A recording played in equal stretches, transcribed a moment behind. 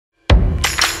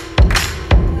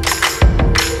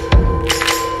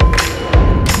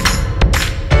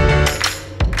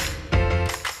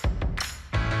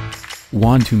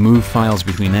Want to move files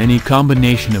between any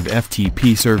combination of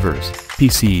FTP servers,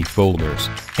 PC folders,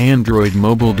 Android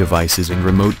mobile devices and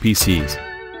remote PCs?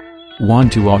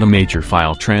 Want to automate your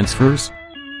file transfers?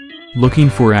 Looking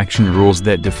for action rules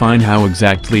that define how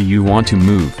exactly you want to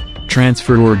move,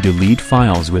 transfer or delete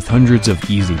files with hundreds of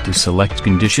easy-to-select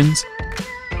conditions?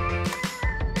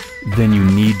 Then you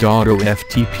need Auto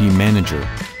FTP Manager,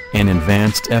 an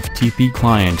advanced FTP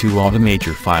client to automate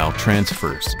your file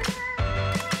transfers.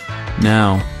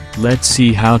 Now, let's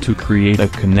see how to create a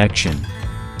connection.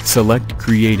 Select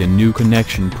Create a new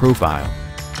connection profile.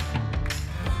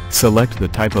 Select the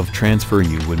type of transfer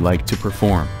you would like to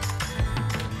perform.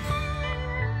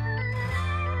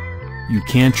 You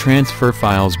can transfer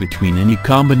files between any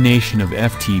combination of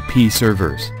FTP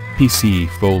servers, PC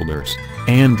folders,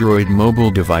 Android mobile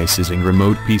devices and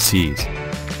remote PCs.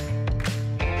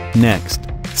 Next,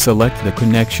 select the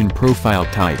connection profile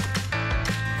type.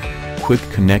 Quick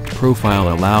Connect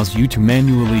Profile allows you to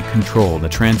manually control the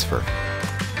transfer.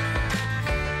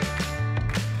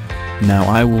 Now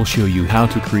I will show you how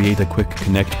to create a Quick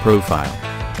Connect profile.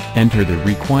 Enter the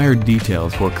required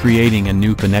details for creating a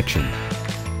new connection.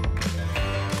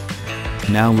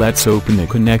 Now let's open a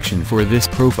connection for this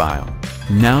profile.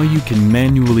 Now you can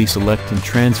manually select and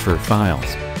transfer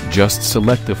files. Just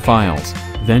select the files,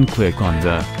 then click on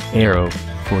the arrow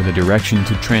for the direction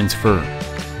to transfer.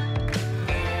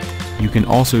 You can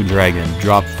also drag and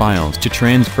drop files to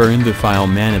transfer in the File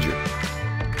Manager.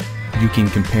 You can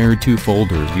compare two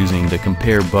folders using the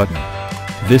Compare button.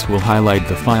 This will highlight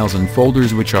the files and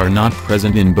folders which are not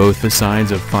present in both the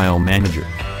sides of File Manager.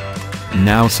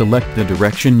 Now select the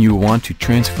direction you want to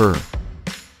transfer.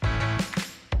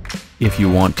 If you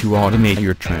want to automate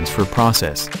your transfer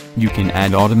process, you can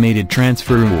add automated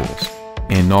transfer rules.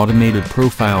 An automated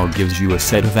profile gives you a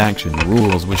set of action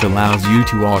rules which allows you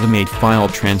to automate file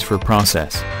transfer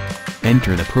process.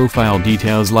 Enter the profile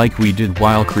details like we did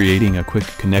while creating a Quick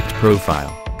Connect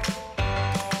profile.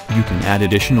 You can add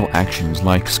additional actions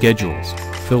like schedules,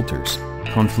 filters,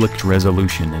 conflict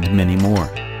resolution and many more.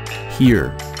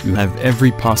 Here, you have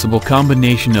every possible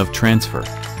combination of transfer.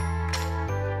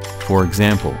 For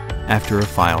example, after a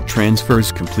file transfer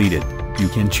is completed, you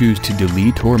can choose to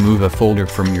delete or move a folder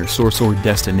from your source or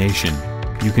destination.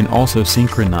 You can also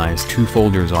synchronize two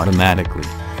folders automatically.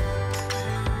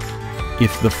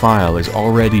 If the file is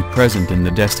already present in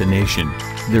the destination,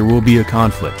 there will be a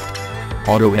conflict.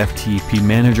 Auto FTP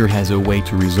Manager has a way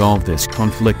to resolve this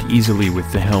conflict easily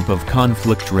with the help of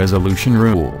conflict resolution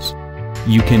rules.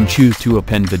 You can choose to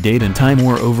append the date and time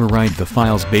or overwrite the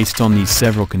files based on these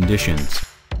several conditions.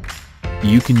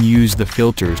 You can use the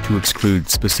filters to exclude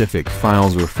specific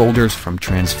files or folders from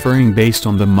transferring based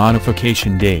on the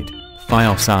modification date,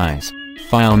 file size,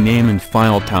 file name and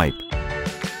file type.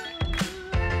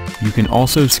 You can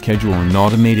also schedule an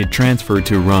automated transfer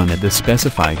to run at the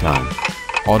specified time.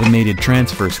 Automated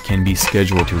transfers can be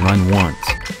scheduled to run once,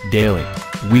 daily,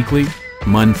 weekly,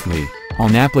 monthly,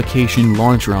 on application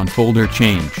launch or on folder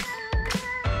change.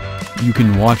 You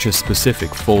can watch a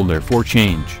specific folder for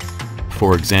change.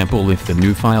 For example, if the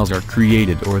new files are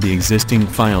created or the existing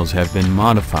files have been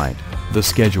modified, the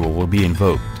schedule will be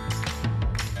invoked.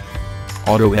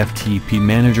 Auto FTP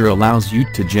Manager allows you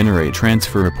to generate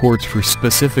transfer reports for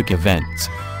specific events.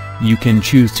 You can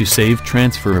choose to save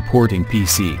transfer report in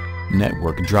PC,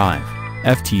 network drive,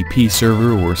 FTP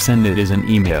server or send it as an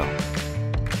email.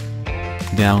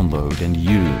 Download and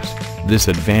use this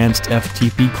advanced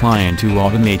FTP client to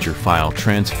automate your file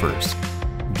transfers.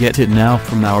 Get it now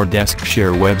from our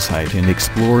DeskShare website and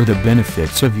explore the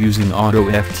benefits of using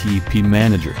Auto FTP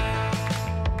Manager.